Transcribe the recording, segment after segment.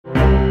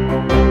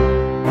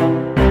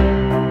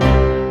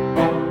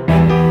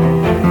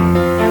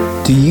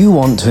you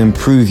want to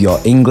improve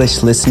your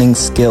English listening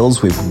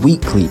skills with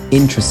weekly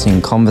interesting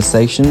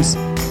conversations?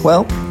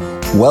 Well,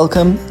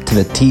 welcome to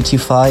the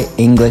Teachify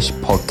English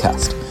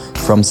podcast,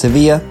 from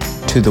Sevilla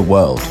to the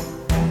world.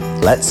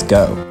 Let's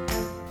go.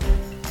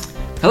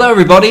 Hello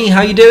everybody,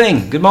 how you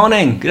doing? Good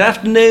morning, good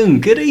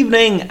afternoon, good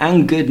evening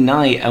and good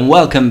night, and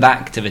welcome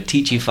back to the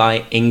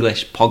Teachify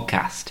English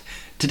podcast.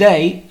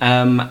 Today,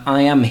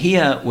 I am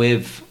here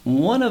with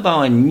one of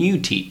our new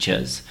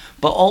teachers,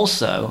 but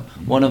also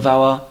one of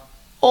our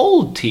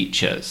old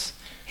teachers.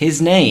 His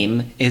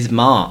name is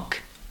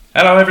Mark.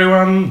 Hello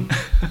everyone!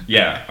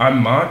 Yeah,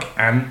 I'm Mark,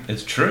 and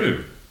it's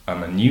true.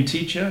 I'm a new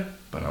teacher,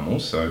 but I'm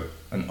also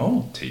an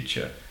old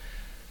teacher.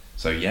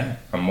 So yeah,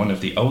 I'm one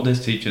of the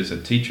oldest teachers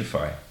at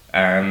Teachify,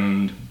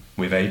 and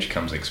with age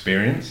comes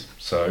experience.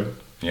 So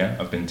yeah,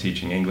 I've been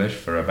teaching English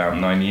for about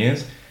 9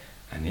 years,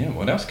 and yeah,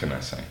 what else can I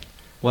say?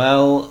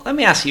 Well, let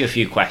me ask you a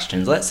few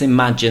questions. Let's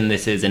imagine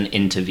this is an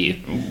interview.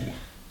 Ooh.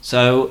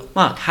 So,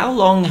 Mark, how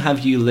long have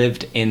you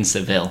lived in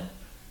Seville?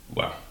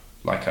 Well,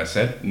 like I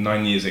said,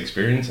 9 years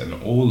experience,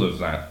 and all of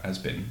that has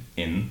been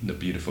in the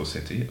beautiful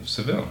city of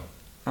Seville.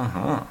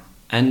 Uh-huh.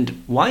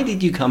 And why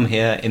did you come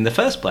here in the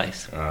first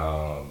place?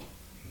 Oh,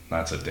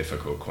 that's a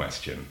difficult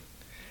question.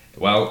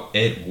 Well,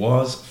 it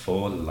was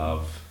for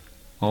love,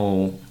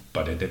 Oh,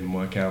 but it didn't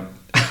work out.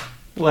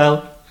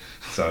 well,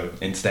 So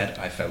instead,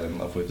 I fell in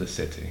love with the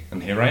city,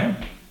 and here I am.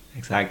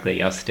 exactly,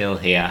 you're still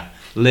here,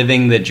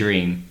 living the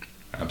dream.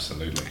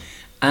 Absolutely.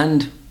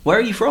 And where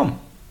are you from?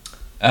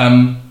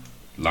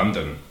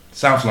 London.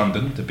 South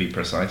London, to be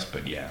precise,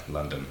 but yeah,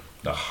 London.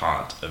 The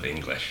heart of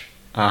English.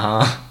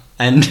 Uh-huh.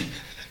 And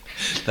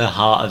the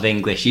heart of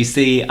English. You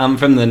see, I'm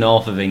from the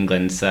north of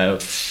England, so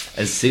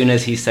as soon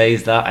as he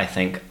says that, I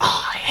think,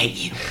 oh, I hate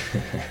you.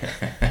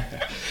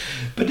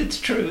 But it's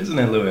true, isn't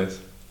it, Lewis?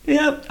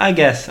 Yep, I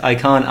guess. I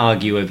can't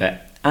argue with it.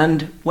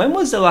 And when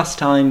was the last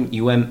time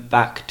you went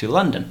back to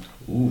London?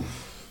 Ooh,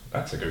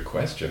 that's a good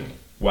question.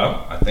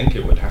 Well, I think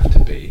it would have to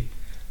be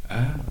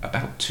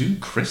about 2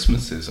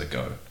 Christmases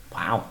ago.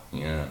 Wow.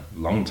 Yeah,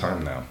 long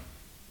time now.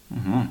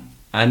 Mm-hmm.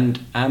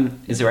 And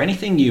is there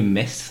anything you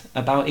miss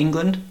about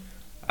England?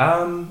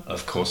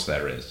 Of course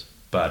there is.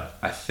 But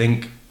I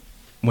think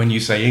when you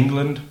say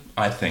England,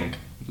 I think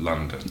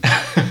London.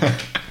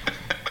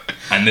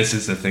 And this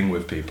is the thing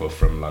with people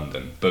from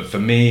London. But for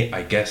me,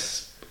 I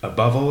guess,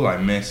 above all, I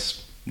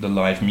miss the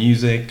live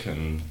music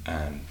and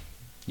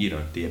you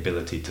know, the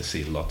ability to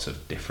see lots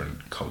of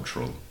different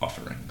cultural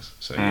offerings.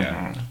 So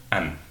yeah,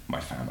 and my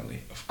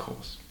family, of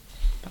course.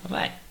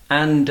 Right.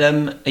 And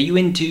are you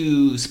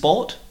into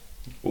sport?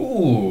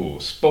 Ooh,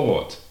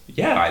 sport.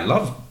 Yeah, I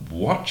love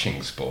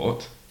watching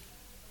sport.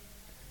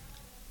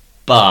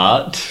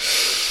 But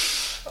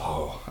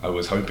Oh, I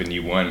was hoping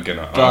you weren't going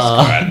to ask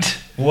But- that.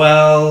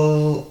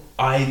 Well,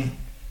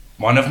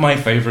 one of my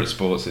favourite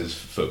sports is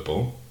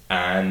football,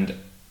 and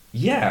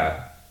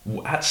yeah,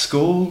 at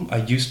school I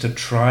used to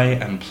try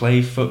and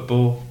play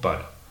football,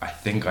 but I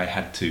think I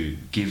had to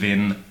give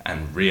in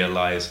and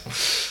realise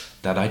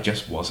that I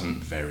just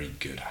wasn't very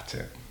good at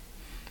it.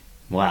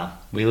 well,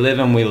 we live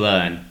and we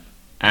learn.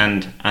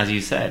 And as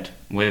you said,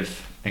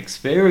 with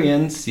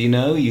experience, you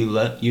know,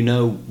 you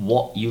know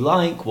what you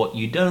like, what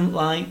you don't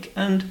like,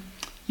 and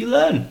you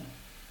learn.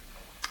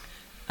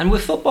 And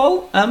with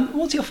football,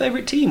 what's your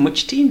favourite team?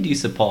 Which team do you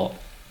support?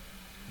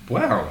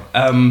 Wow,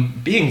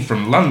 being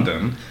from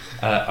London,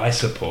 I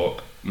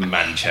support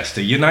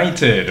Manchester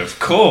United, of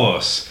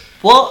course.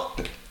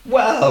 What?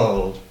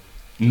 Well,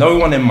 no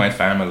one in my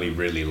family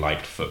really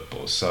liked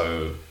football,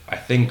 so I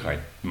think I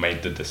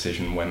made the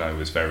decision when I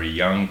was very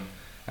young,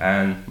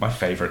 and my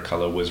favourite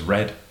colour was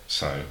red,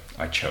 so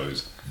I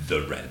chose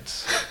the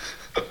Reds.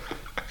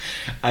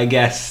 I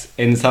guess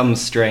in some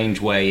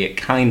strange way it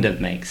kind of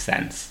makes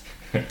sense.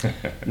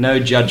 No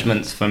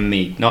judgments from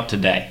me, not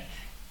today.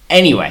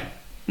 Anyway,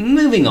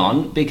 moving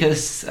on,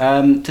 because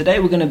today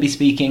we're going to be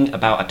speaking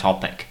about a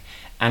topic,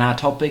 and our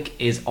topic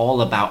is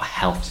all about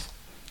health.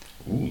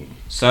 Ooh.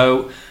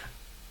 So,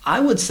 I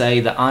would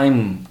say that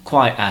I'm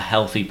quite a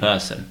healthy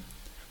person.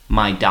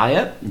 My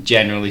diet,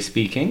 generally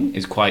speaking,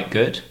 is quite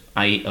good.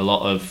 I eat a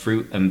lot of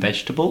fruit and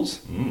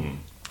vegetables.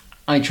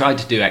 I try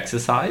to do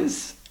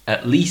exercise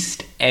at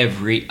least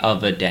every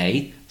other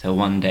day. So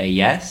one day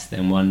yes,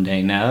 then one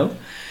day no.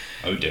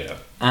 Oh dear.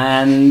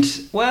 And,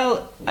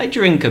 well, I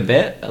drink a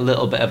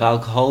little bit of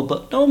alcohol,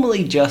 but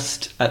normally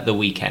just at the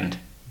weekend.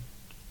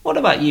 What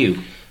about you?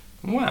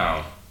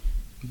 Wow.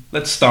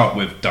 Let's start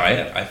with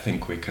diet. I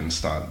think we can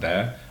start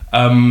there.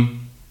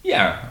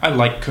 Yeah, I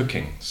like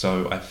cooking,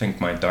 so I think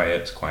my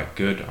diet's quite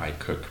good. I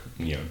cook,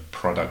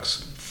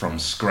 products from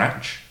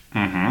scratch.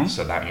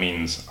 So that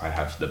means I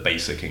have the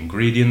basic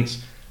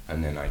ingredients,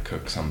 and then I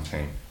cook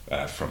something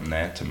from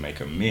there to make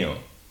a meal.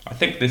 I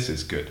think this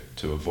is good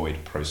to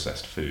avoid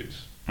processed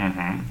foods.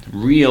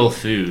 Real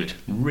food.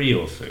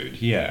 Real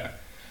food, yeah.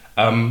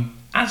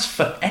 As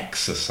for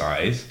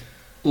exercise,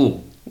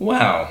 Ooh.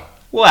 well,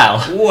 Well.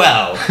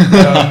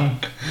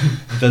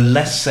 the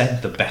less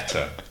said, the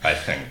better, I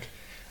think.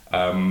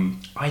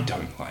 I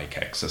don't like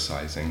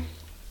exercising.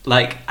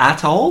 Like,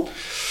 at all?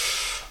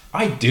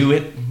 I do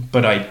it,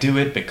 but I do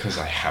it because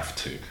I have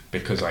to,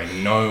 because I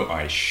know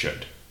I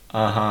should.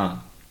 Uh-huh.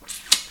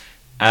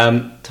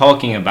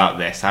 Talking about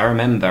this, I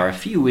remember a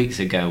few weeks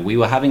ago we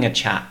were having a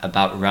chat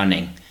about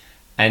running,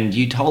 and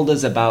you told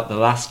us about the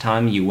last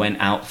time you went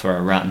out for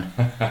a run.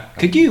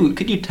 Could you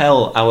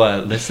tell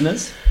our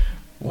listeners?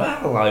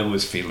 Well, I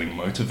was feeling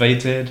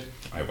motivated.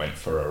 I went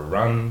for a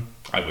run.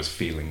 I was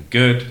feeling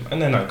good,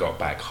 and then I got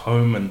back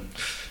home and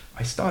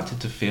I started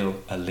to feel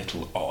a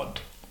little odd.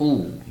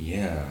 Ooh.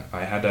 Yeah,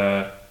 I had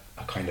a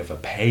kind of a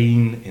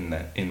pain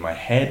in my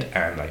head,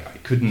 and I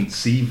couldn't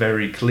see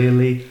very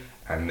clearly.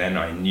 And then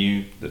I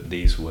knew that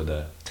these were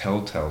the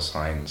telltale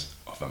signs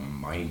of a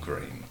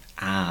migraine.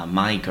 Ah,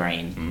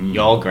 migraine.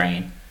 Your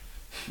grain.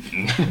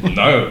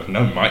 No,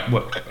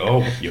 what?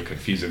 Oh, you're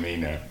confusing me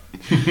now.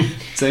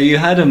 So you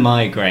had a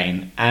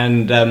migraine,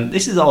 and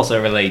this is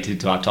also related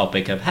to our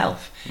topic of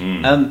health.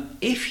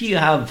 If you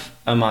have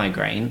a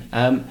migraine,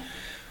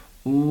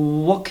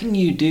 what can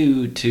you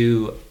do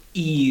to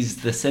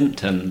ease the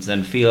symptoms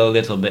and feel a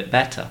little bit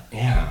better?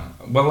 Yeah,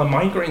 well, a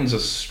migraine's a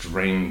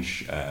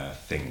strange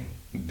thing.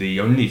 The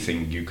only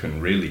thing you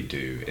can really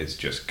do is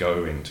just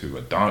go into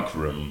a dark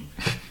room,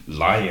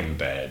 lie in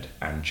bed,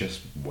 and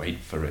just wait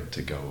for it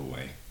to go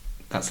away.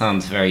 That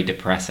sounds very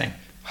depressing.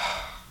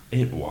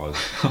 It was.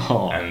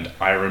 Oh. And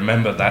I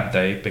remember that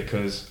day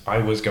because I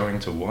was going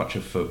to watch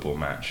a football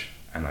match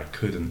and I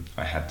couldn't.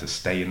 I had to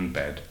stay in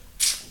bed.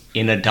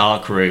 In a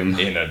dark room.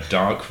 In a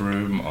dark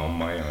room on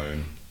my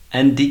own.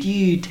 And did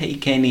you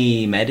take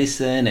any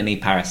medicine, any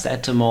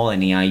paracetamol,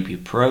 any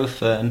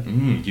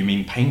ibuprofen? You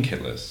mean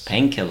painkillers?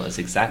 Painkillers,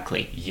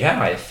 exactly.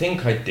 Yeah, I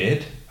think I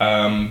did.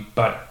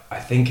 But I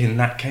think in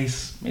that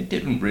case, it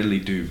didn't really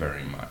do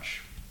very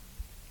much.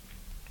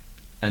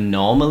 And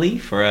normally,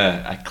 for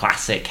a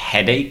classic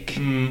headache,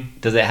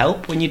 does it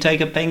help when you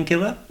take a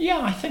painkiller?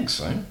 Yeah, I think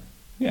so.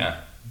 Yeah.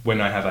 When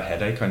I have a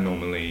headache, I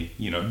normally,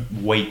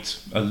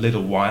 wait a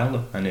little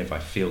while, and if I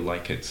feel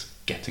like it's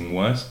getting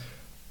worse,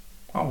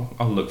 I'll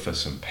look for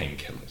some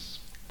painkillers.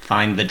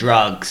 Find the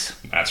drugs.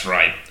 That's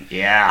right.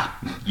 Yeah.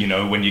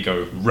 When you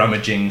go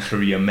rummaging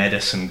through your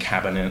medicine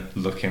cabinet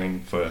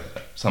looking for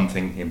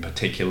something in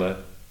particular.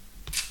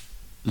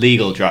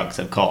 Legal drugs,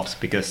 of course,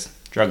 because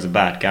drugs are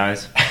bad,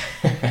 guys.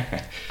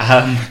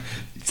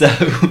 So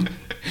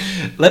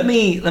let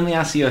me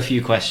ask you a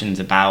few questions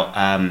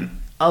about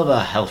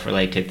other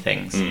health-related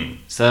things.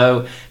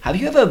 So, have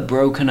you ever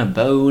broken a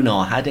bone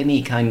or had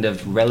any kind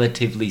of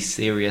relatively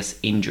serious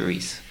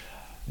injuries?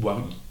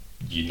 Well,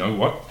 you know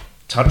what?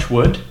 Touch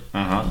wood.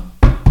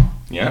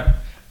 Yeah.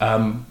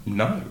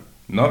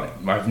 No,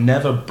 I've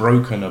never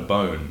broken a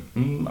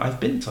bone. I've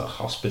been to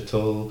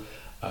hospital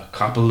a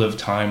couple of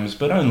times,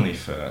 but only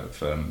for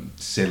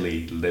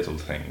silly little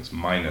things,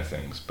 minor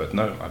things. But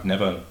no, I've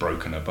never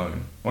broken a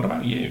bone. What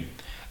about you?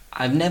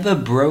 I've never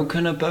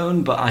broken a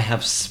bone, but I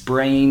have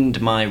sprained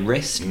my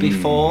wrist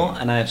before,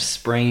 and I've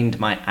sprained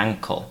my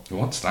ankle.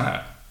 What's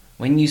that?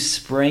 When you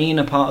sprain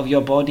a part of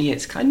your body,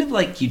 it's kind of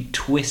like you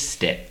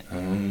twist it.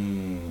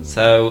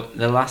 So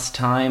the last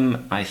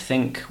time,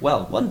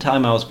 one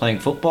time I was playing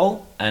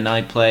football, and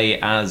I play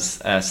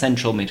as a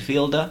central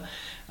midfielder,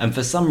 and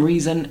for some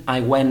reason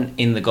I went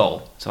in the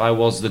goal. So I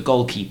was the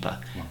goalkeeper.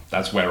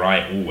 That's where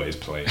I always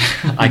play.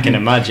 I can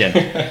imagine.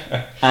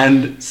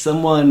 And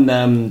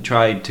someone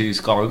tried to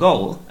score a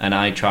goal, and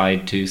I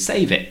tried to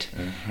save it.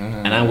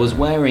 And I was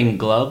wearing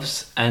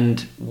gloves,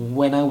 and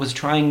when I was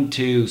trying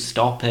to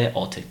stop it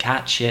or to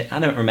catch it, I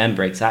don't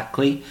remember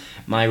exactly,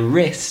 my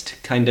wrist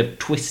kind of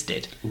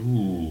twisted.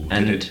 Ooh,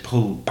 and did it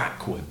pull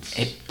backwards?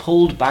 It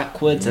pulled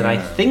backwards, and I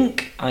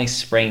think I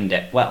sprained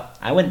it. Well,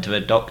 I went to a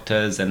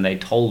doctor's, and they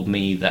told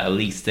me that at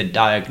least the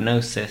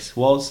diagnosis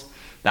was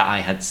that I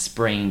had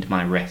sprained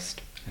my wrist.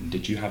 And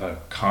did you have a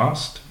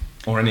cast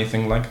or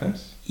anything like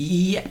this?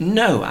 Yeah,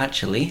 no,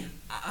 actually.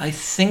 I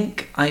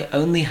think I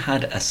only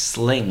had a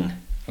sling.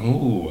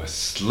 Ooh, a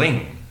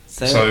sling.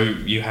 So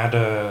you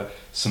had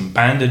some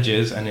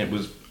bandages and it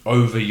was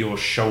over your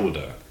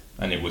shoulder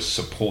and it was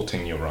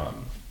supporting your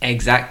arm.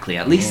 Exactly.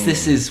 At least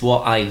this is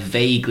what I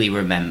vaguely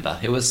remember.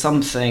 It was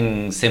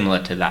something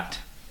similar to that.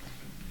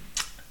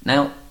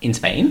 Now, in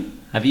Spain,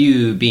 have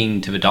you been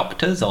to the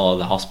doctors or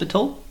the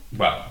hospital?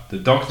 Well, the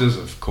doctors,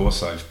 of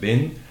course, I've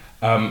been.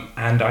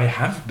 And I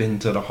have been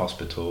to the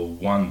hospital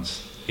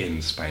once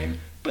in Spain.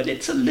 But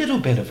it's a little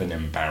bit of an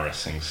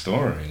embarrassing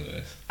story,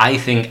 Lewis. I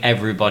think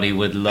everybody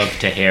would love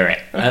to hear it.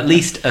 At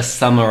least a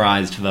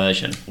summarized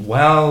version.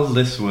 Well,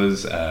 this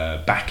was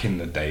back in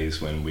the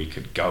days when we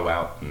could go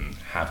out and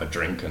have a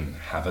drink and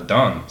have a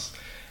dance.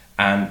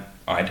 And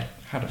I'd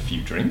had a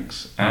few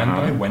drinks and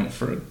I went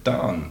for a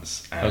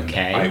dance. And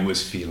I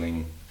was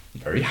feeling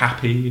very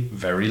happy,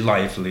 very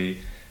lively.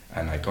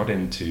 And I got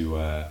into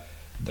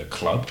the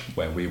club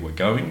where we were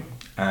going.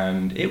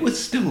 And it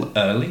was still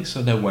early,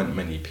 so there weren't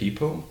many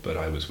people, but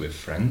I was with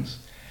friends.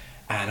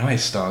 And I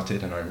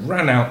started and I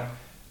ran out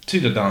to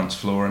the dance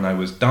floor and I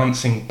was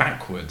dancing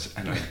backwards.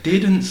 And I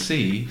didn't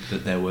see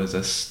that there was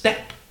a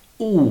step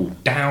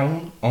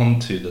down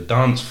onto the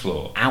dance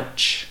floor.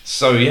 Ouch.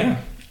 So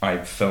yeah, I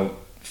fell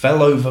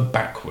over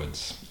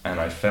backwards. and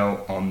I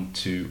fell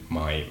onto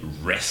my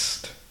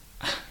wrist.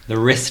 The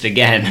wrist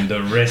again.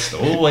 The wrist,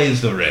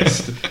 always the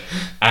wrist.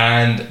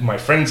 And my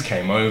friends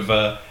came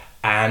over,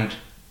 and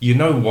you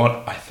know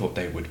what? I thought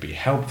they would be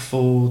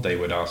helpful. They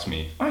would ask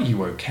me, "Are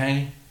you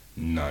okay?"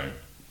 No.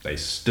 They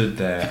stood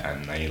there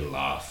and they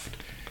laughed.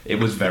 It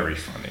was very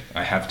funny,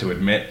 I have to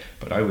admit,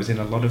 but I was in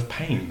a lot of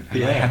pain,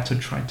 and I had to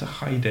try to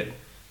hide it.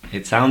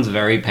 It sounds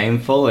very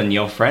painful, and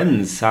your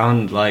friends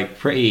sound like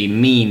pretty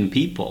mean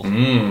people.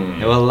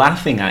 They were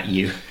laughing at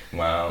you.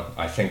 Well,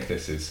 I think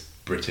this is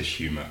British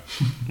humour.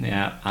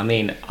 Yeah, I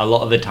mean, a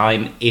lot of the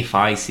time, if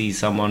I see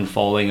someone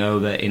falling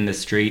over in the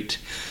street,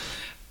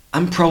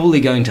 I'm probably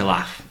going to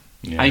laugh.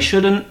 Yeah. I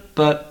shouldn't,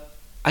 but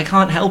I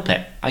can't help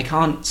it. I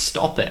can't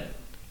stop it.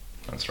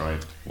 That's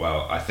right.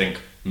 Well, I think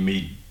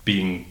me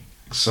being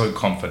so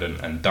confident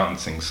and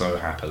dancing so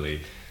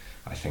happily,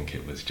 I think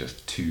it was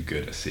just too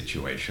good a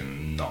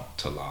situation not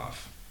to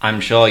laugh. I'm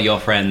sure your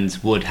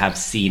friends would have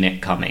seen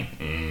it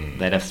coming.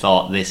 They'd have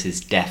thought, this is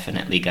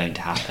definitely going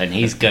to happen.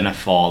 He's going to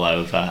fall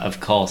over. Of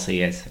course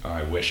he is.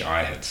 I wish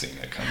I had seen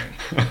it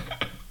coming.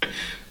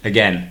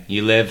 Again,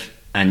 you live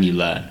and you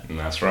learn. And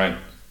that's right.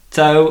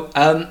 So,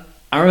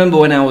 I remember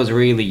when I was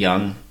really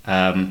young,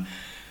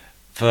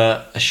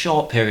 for a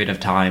short period of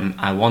time,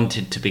 I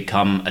wanted to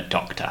become a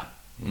doctor.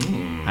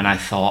 And I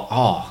thought,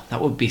 oh, that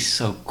would be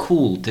so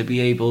cool to be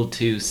able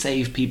to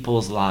save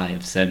people's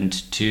lives and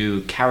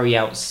to carry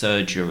out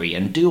surgery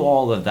and do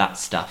all of that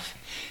stuff.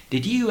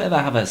 Did you ever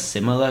have a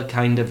similar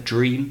kind of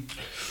dream?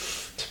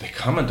 To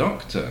become a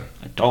doctor?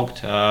 A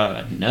doctor,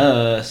 a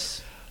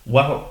nurse?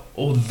 Well,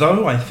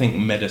 although I think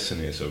medicine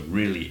is a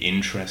really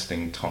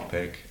interesting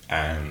topic,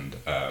 and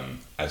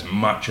as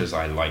much as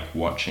I like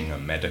watching a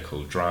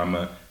medical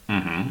drama,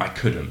 I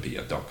couldn't be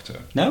a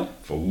doctor. No?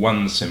 For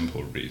one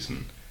simple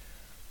reason.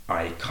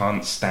 I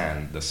can't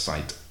stand the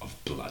sight of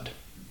blood.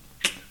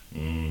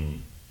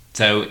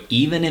 So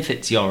even if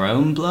it's your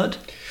own blood?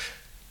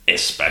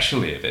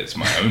 Especially if it's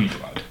my own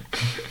blood.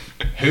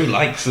 Who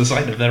likes the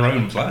sight of their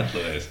own blood,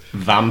 Lewis?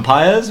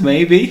 Vampires,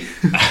 maybe?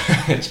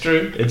 It's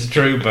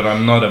true, but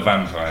I'm not a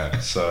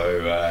vampire,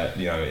 so,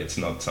 it's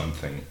not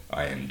something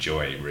I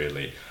enjoy,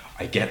 really.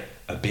 I get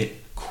a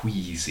bit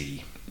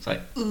queasy. It's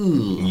like,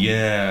 ooh.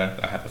 Yeah,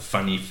 I have a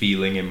funny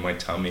feeling in my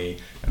tummy,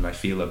 and I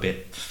feel a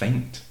bit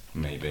faint,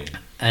 maybe.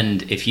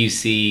 And if you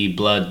see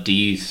blood, do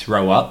you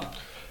throw up?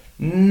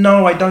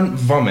 No, I don't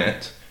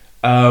vomit.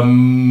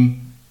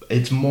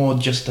 It's more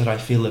just that I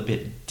feel a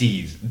bit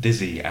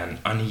dizzy and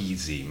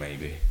uneasy,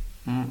 maybe.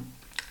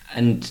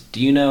 And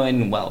do you know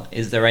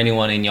is there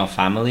anyone in your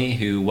family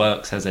who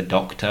works as a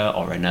doctor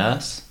or a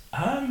nurse?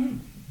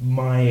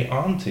 My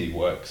auntie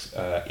works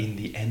in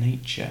the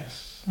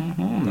NHS.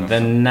 The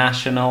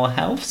National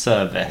Health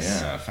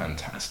Service. Yeah,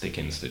 fantastic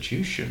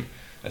institution.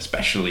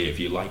 Especially if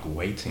you like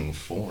waiting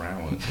 4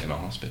 hours in a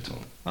hospital.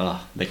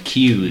 Oh, the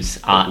queues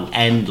are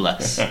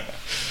endless.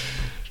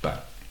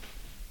 But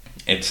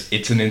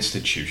it's an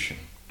institution.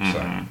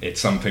 So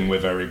it's something we're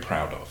very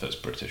proud of as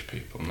British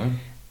people, no?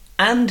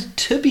 And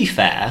to be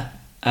fair,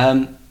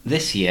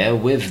 this year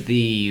with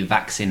the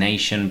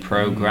vaccination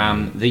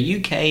program, the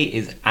UK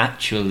is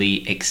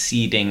actually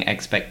exceeding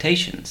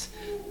expectations.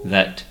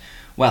 That,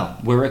 well,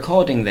 we're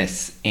recording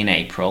this in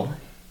April.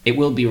 It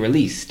will be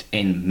released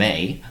in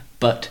May,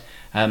 but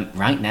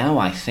right now,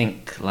 I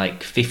think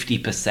like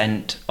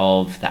 50%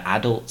 of the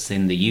adults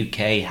in the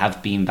UK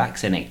have been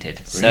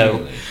vaccinated.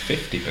 Really?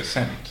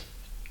 50%?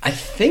 I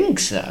think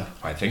so.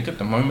 I think at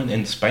the moment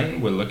in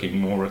Spain, we're looking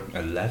more at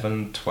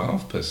 11,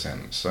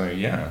 12%. So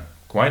yeah,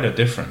 quite a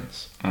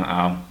difference.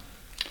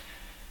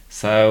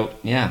 So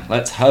yeah,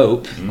 let's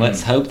hope.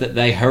 Let's hope that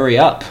they hurry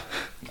up.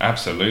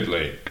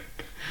 Absolutely.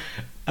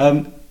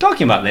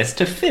 Talking about this,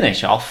 to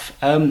finish off,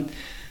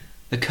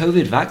 the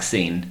COVID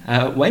vaccine,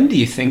 when do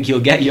you think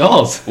you'll get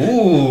yours?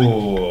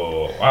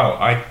 Ooh, wow,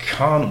 I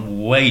can't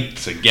wait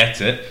to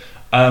get it.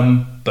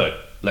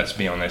 But let's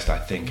be honest, I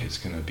think it's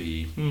going to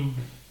be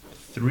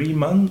 3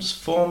 months,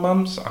 4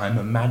 months, I'm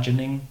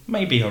imagining.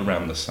 Maybe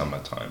around the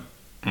summertime.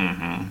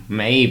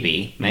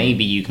 Maybe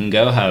you can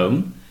go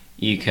home,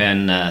 you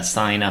can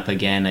sign up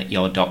again at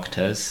your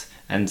doctor's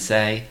and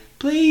say,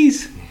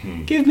 please,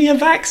 give me a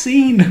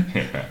vaccine.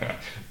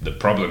 The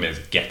problem is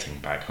getting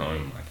back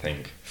home, I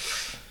think.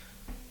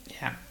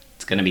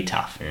 It's going to be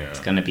tough. Yeah. It's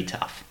going to be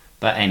tough.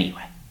 But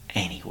anyway.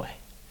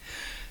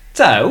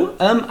 So,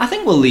 I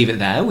think we'll leave it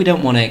there. We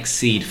don't want to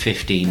exceed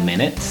 15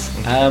 minutes.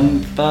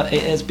 But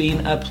it has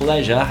been a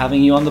pleasure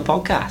having you on the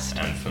podcast.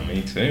 And for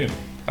me too.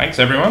 Thanks,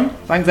 everyone.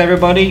 Thanks,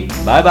 everybody.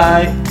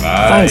 Bye-bye. Bye.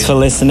 Thanks for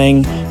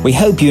listening. We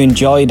hope you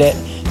enjoyed it.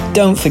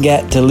 Don't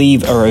forget to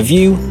leave a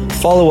review,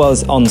 follow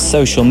us on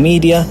social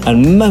media,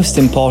 and most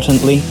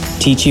importantly,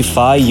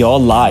 Teachify your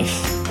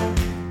life.